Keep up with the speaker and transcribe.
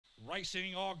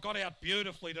Racing, got out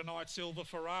beautifully tonight, Silver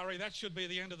Ferrari. That should be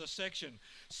the end of the section.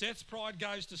 Seth's Pride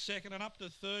goes to second, and up to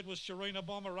third was Sharina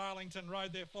Bomber, Arlington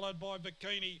Road there, followed by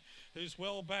Bikini, who's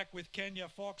well back with Kenya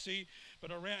Foxy,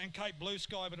 and Cape Blue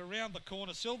Sky, but around the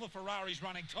corner, Silver Ferrari's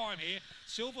running time here.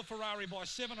 Silver Ferrari by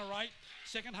 7 or 8.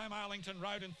 Second home Arlington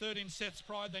Road, and third in Seth's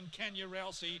Pride, then Kenya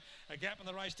Rousey. A gap in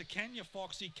the race to Kenya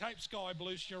Foxy, Cape Sky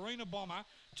Blue, Sharina Bomber.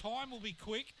 Time will be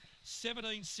quick,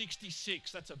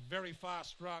 17.66. That's a very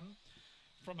fast run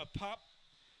from a pup.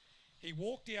 He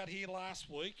walked out here last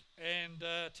week, and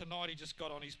tonight he just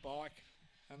got on his bike,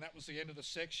 and that was the end of the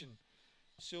section.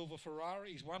 Silver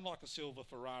Ferrari, he's won like a Silver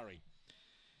Ferrari.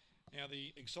 Now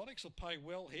the exotics will pay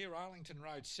well here. Arlington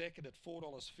Road second at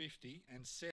 $4.50, and